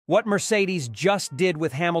What Mercedes just did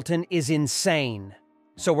with Hamilton is insane.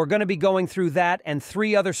 So we're going to be going through that and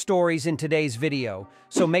 3 other stories in today's video.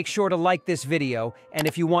 So make sure to like this video, and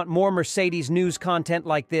if you want more Mercedes news content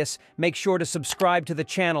like this, make sure to subscribe to the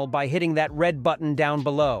channel by hitting that red button down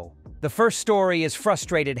below. The first story is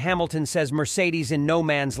frustrated. Hamilton says Mercedes in no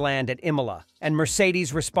man's land at Imola, and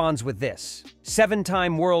Mercedes responds with this.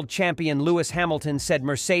 7-time world champion Lewis Hamilton said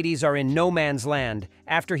Mercedes are in no man's land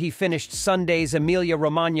after he finished Sunday's Emilia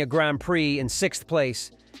Romagna Grand Prix in 6th place,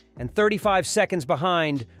 and 35 seconds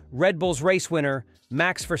behind Red Bull's race winner,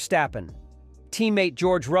 Max Verstappen. Teammate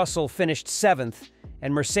George Russell finished 7th,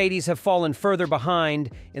 and Mercedes have fallen further behind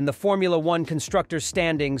in the Formula One Constructors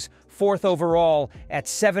standings, 4th overall at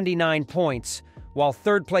 79 points, while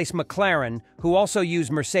 3rd place McLaren, who also use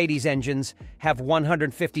Mercedes engines, have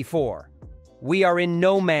 154. We are in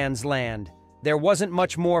no man's land. There wasn't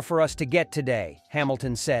much more for us to get today,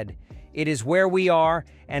 Hamilton said. It is where we are,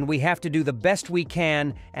 and we have to do the best we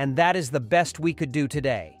can, and that is the best we could do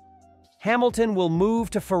today. Hamilton will move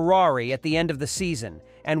to Ferrari at the end of the season,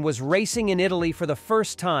 and was racing in Italy for the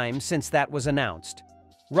first time since that was announced.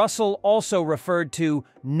 Russell also referred to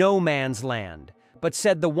no man's land, but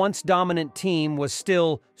said the once dominant team was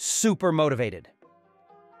still super motivated.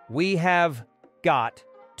 We have got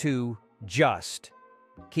to just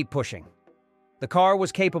keep pushing. The car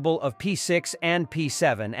was capable of P6 and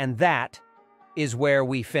P7, and that is where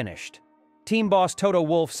we finished. Team boss Toto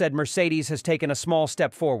Wolff said Mercedes has taken a small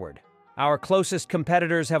step forward. Our closest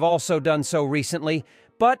competitors have also done so recently,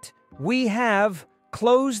 but we have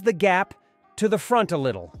closed the gap to the front a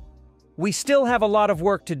little. We still have a lot of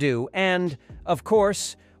work to do, and, of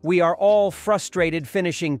course, we are all frustrated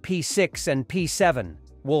finishing P6 and P7,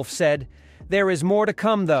 Wolff said. There is more to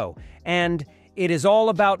come, though, and it is all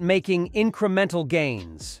about making incremental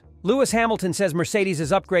gains. Lewis Hamilton says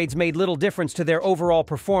Mercedes' upgrades made little difference to their overall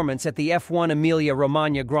performance at the F1 Emilia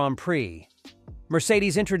Romagna Grand Prix.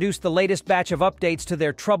 Mercedes introduced the latest batch of updates to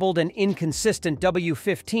their troubled and inconsistent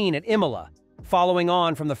W15 at Imola, following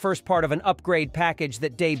on from the first part of an upgrade package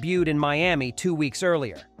that debuted in Miami 2 weeks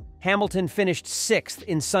earlier. Hamilton finished 6th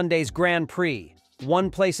in Sunday's Grand Prix, 1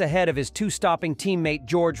 place ahead of his 2-stopping teammate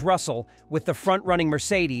George Russell, with the front-running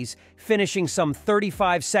Mercedes finishing some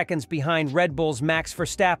 35 seconds behind Red Bull's Max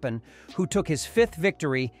Verstappen, who took his 5th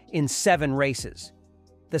victory in 7 races.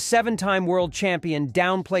 The 7-time world champion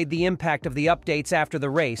downplayed the impact of the updates after the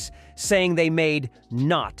race, saying they made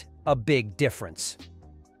not a big difference.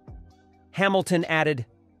 Hamilton added,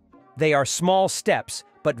 "They are small steps,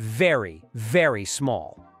 but very, very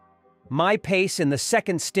small. My pace in the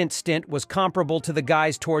second stint was comparable to the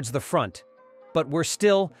guys towards the front, but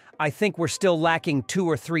I think we're still lacking 2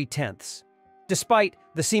 or 3 tenths." Despite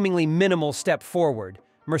the seemingly minimal step forward,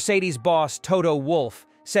 Mercedes boss Toto Wolff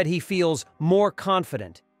said he feels more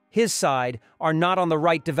confident. His side are not on the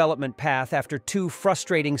right development path after 2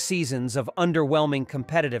 frustrating seasons of underwhelming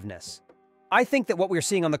competitiveness. I think that what we're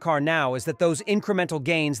seeing on the car now is that those incremental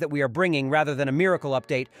gains that we are bringing rather than a miracle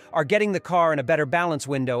update are getting the car in a better balance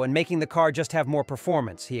window and making the car just have more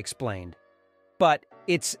performance, he explained. But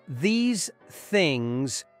it's these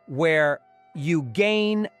things where you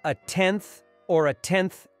gain a tenth or a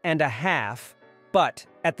tenth and a half, but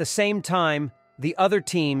at the same time, the other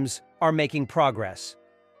teams are making progress.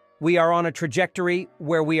 We are on a trajectory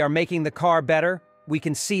where we are making the car better. We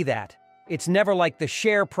can see that. It's never like the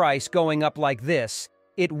share price going up like this.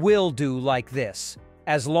 It will do like this,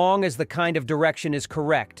 as long as the kind of direction is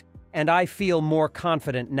correct, and I feel more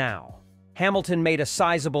confident now. Hamilton made a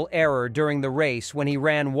sizable error during the race when he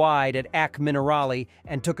ran wide at Ac Minerali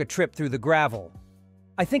and took a trip through the gravel.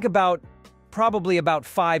 I think probably about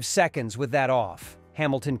 5 seconds with that off,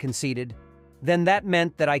 Hamilton conceded. Then that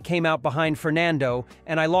meant that I came out behind Fernando,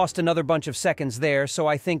 and I lost another bunch of seconds there, so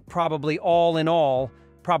I think probably all in all,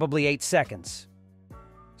 probably 8 seconds.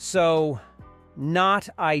 So, not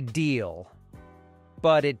ideal.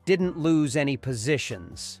 But it didn't lose any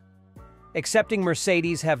positions. Accepting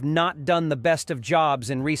Mercedes have not done the best of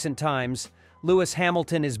jobs in recent times, Lewis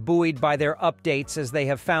Hamilton is buoyed by their updates as they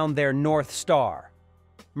have found their North Star.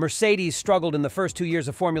 Mercedes struggled in the first 2 years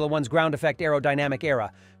of Formula One's ground effect aerodynamic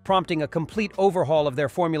era, prompting a complete overhaul of their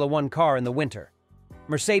Formula One car in the winter.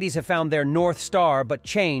 Mercedes have found their North Star, but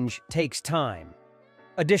change takes time.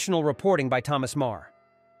 Additional reporting by Thomas Marr.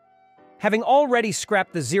 Having already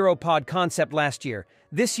scrapped the zero-pod concept last year,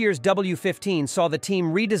 this year's W15 saw the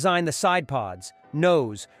team redesign the side pods,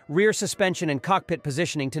 nose, rear suspension, and cockpit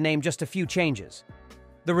positioning, to name just a few changes.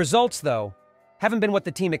 The results, though, haven't been what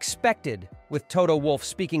the team expected, with Toto Wolff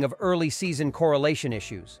speaking of early season correlation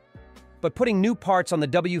issues. But putting new parts on the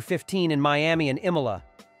W15 in Miami and Imola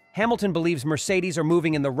Hamilton believes Mercedes are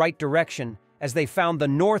moving in the right direction as they found the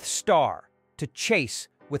North Star to chase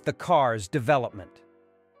with the car's development.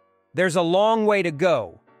 "There's a long way to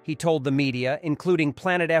go," he told the media, including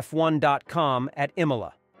planetf1.com at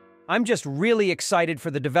Imola. "I'm just really excited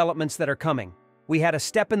for the developments that are coming. We had a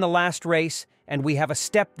step in the last race, and we have a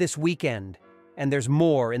step this weekend, and there's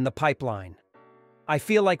more in the pipeline. I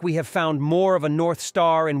feel like we have found more of a North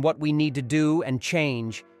Star in what we need to do and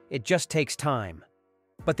change. It just takes time.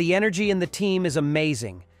 But the energy in the team is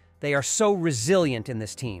amazing. They are so resilient in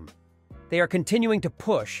this team. They are continuing to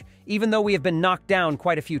push, even though we have been knocked down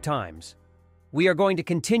quite a few times. We are going to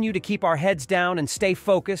continue to keep our heads down and stay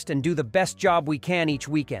focused and do the best job we can each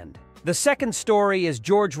weekend." The second story is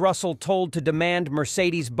George Russell told to demand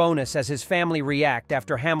Mercedes bonus as his family react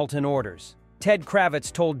after Hamilton orders. Ted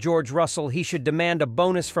Kravitz told George Russell he should demand a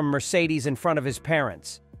bonus from Mercedes in front of his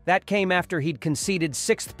parents. That came after he'd conceded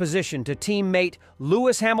 6th position to teammate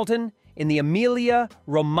Lewis Hamilton in the Emilia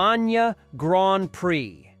Romagna Grand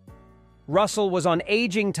Prix. Russell was on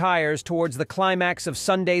aging tires towards the climax of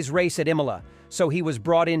Sunday's race at Imola, so he was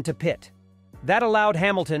brought in to pit. That allowed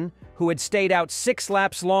Hamilton, who had stayed out 6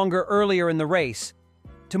 laps longer earlier in the race,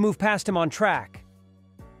 to move past him on track.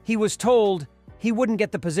 He was told he wouldn't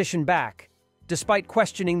get the position back, despite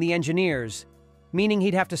questioning the engineers, meaning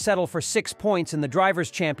he'd have to settle for 6 points in the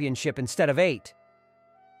Drivers' Championship instead of 8.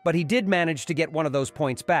 But he did manage to get one of those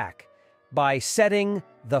points back by setting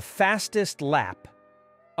the fastest lap,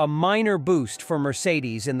 a minor boost for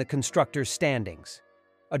Mercedes in the constructors' standings.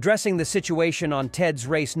 Addressing the situation on Ted's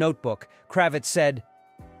race notebook, Kravitz said,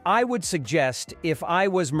 "I would suggest if I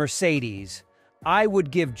was Mercedes, I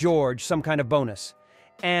would give George some kind of bonus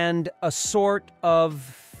and a sort of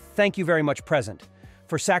thank you very much present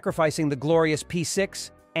for sacrificing the glorious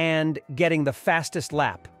P6 and getting the fastest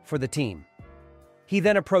lap for the team." He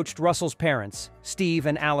then approached Russell's parents, Steve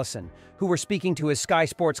and Allison, who were speaking to his Sky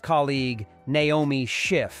Sports colleague, Naomi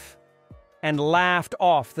Schiff, and laughed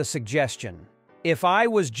off the suggestion. "If I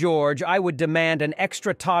was George, I would demand an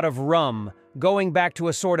extra tot of rum, going back to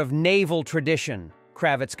a sort of naval tradition,"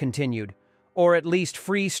 Kravitz continued, "or at least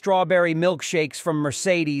free strawberry milkshakes from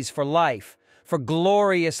Mercedes for life, for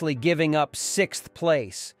gloriously giving up 6th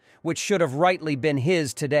place, which should have rightly been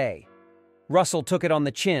his today." Russell took it on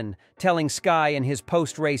the chin, telling Sky in his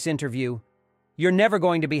post-race interview, "You're never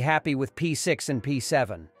going to be happy with P6 and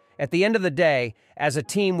P7. At the end of the day, as a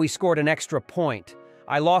team we scored an extra point.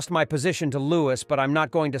 I lost my position to Lewis, but I'm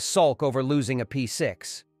not going to sulk over losing a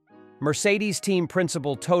P6. Mercedes team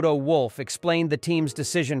principal Toto Wolff explained the team's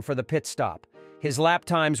decision for the pit stop. His lap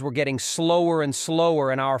times were getting slower and slower,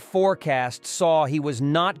 and our forecast saw he was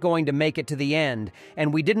not going to make it to the end,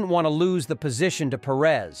 and we didn't want to lose the position to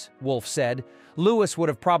Perez, Wolff said. Lewis would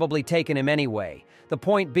have probably taken him anyway. The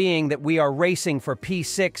point being that we are racing for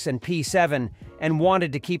P6 and P7 and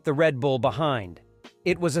wanted to keep the Red Bull behind.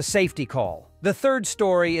 It was a safety call. The third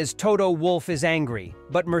story is Toto Wolff is angry,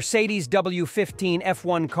 but Mercedes W15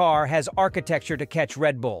 F1 car has architecture to catch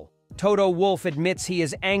Red Bull. Toto Wolff admits he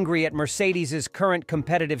is angry at Mercedes' current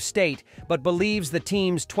competitive state, but believes the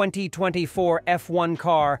team's 2024 F1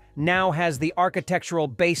 car now has the architectural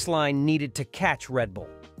baseline needed to catch Red Bull.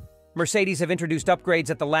 Mercedes have introduced upgrades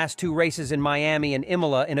at the last 2 races in Miami and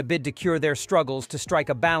Imola in a bid to cure their struggles to strike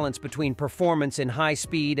a balance between performance in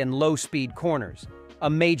high-speed and low-speed corners, a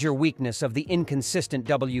major weakness of the inconsistent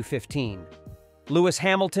W15. Lewis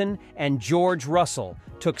Hamilton and George Russell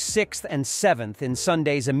took 6th and 7th in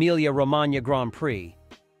Sunday's Emilia Romagna Grand Prix,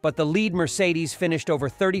 but the lead Mercedes finished over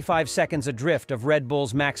 35 seconds adrift of Red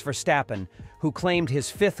Bull's Max Verstappen, who claimed his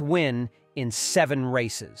 5th win in 7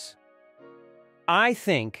 races. I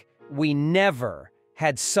think we never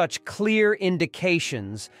had such clear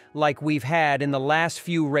indications like we've had in the last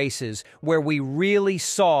few races, where we really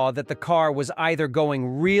saw that the car was either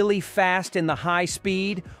going really fast in the high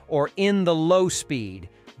speed or in the low speed,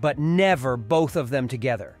 but never both of them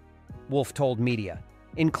together, Wolff told media,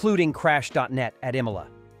 including Crash.net at Imola.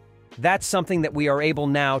 That's something that we are able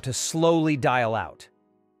now to slowly dial out.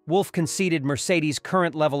 Wolff conceded Mercedes'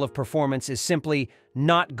 current level of performance is simply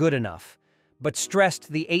not good enough, but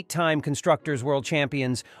stressed the 8-time Constructors' World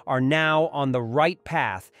Champions are now on the right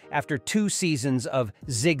path after 2 seasons of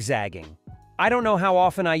zigzagging. I don't know how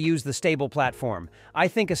often I use the stable platform. I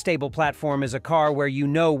think a stable platform is a car where you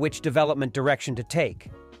know which development direction to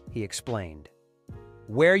take, he explained.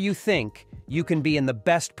 Where you think you can be in the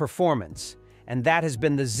best performance, and that has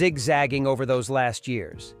been the zigzagging over those last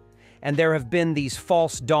years. And there have been these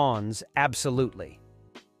false dawns, absolutely.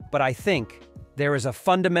 But I think there is a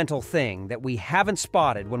fundamental thing that we haven't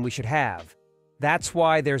spotted when we should have. That's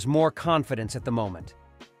why there's more confidence at the moment.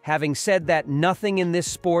 Having said that nothing in this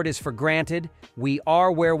sport is for granted, we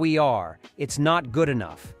are where we are. It's not good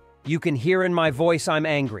enough. You can hear in my voice I'm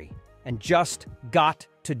angry, and just got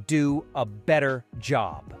to do a better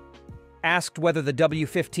job. Asked whether the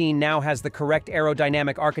W15 now has the correct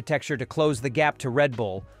aerodynamic architecture to close the gap to Red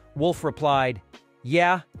Bull, Wolff replied,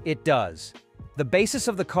 "Yeah, it does. The basis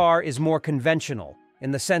of the car is more conventional,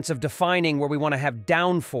 in the sense of defining where we want to have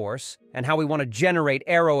downforce and how we want to generate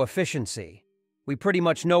aero efficiency. We pretty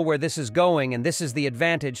much know where this is going, and this is the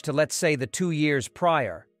advantage to, let's say, the 2 years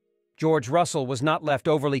prior." George Russell was not left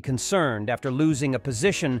overly concerned after losing a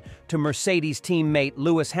position to Mercedes teammate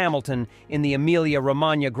Lewis Hamilton in the Emilia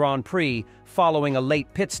Romagna Grand Prix following a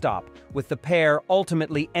late pit stop, with the pair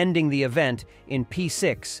ultimately ending the event in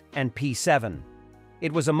P6 and P7.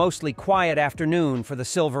 It was a mostly quiet afternoon for the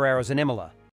Silver Arrows in Imola.